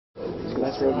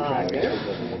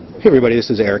Hey everybody, this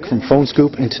is Eric from Phone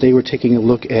Scoop, and today we're taking a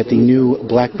look at the new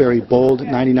BlackBerry Bold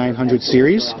 9900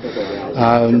 series.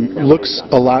 Looks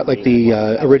a lot like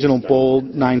the original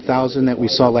Bold 9000 that we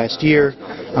saw last year,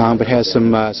 but has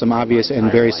some obvious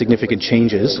and very significant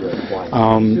changes.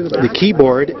 The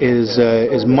keyboard is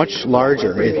much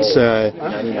larger. It's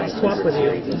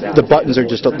the buttons are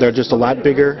just a lot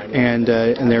bigger, and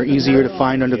they're easier to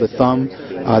find under the thumb.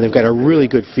 They've got a really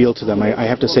good feel to them. I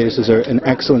have to say this is an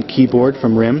excellent keyboard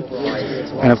from RIM.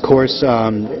 And of course,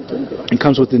 it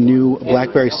comes with the new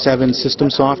BlackBerry 7 system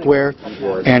software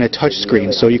and a touch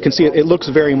screen. So you can see it looks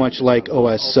very much like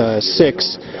OS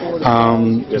 6,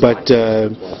 but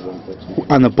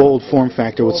on the Bold form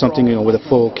factor with something, with a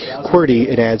full QWERTY,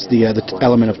 it adds the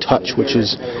element of touch, which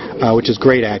is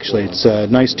great actually. It's a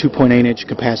nice 2.8-inch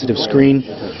capacitive screen.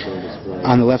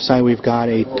 On the left side we've got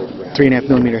a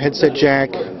 3.5mm headset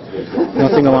jack.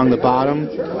 Nothing along the bottom.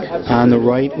 On the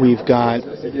right we've got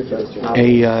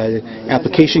a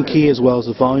application key as well as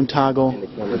the volume toggle.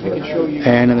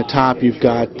 And on the top you've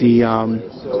got the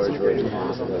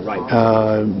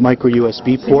micro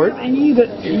USB port.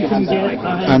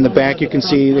 On the back you can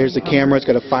see there's the camera. It's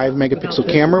got a 5-megapixel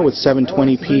camera with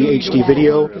 720p HD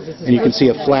video, and you can see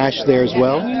a flash there as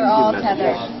well.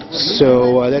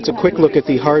 So that's a quick look at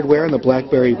the hardware on the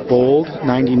BlackBerry Bold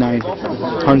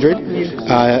 9900.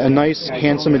 A nice,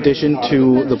 handsome addition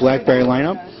to the BlackBerry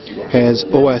lineup. Has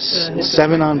OS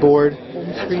 7 on board,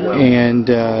 and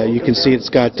you can see it's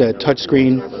got a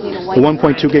touchscreen. The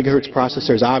 1.2 gigahertz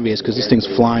processor is obvious because this thing's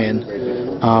flying,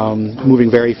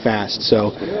 moving very fast.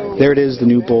 So there it is, the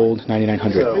new Bold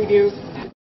 9900.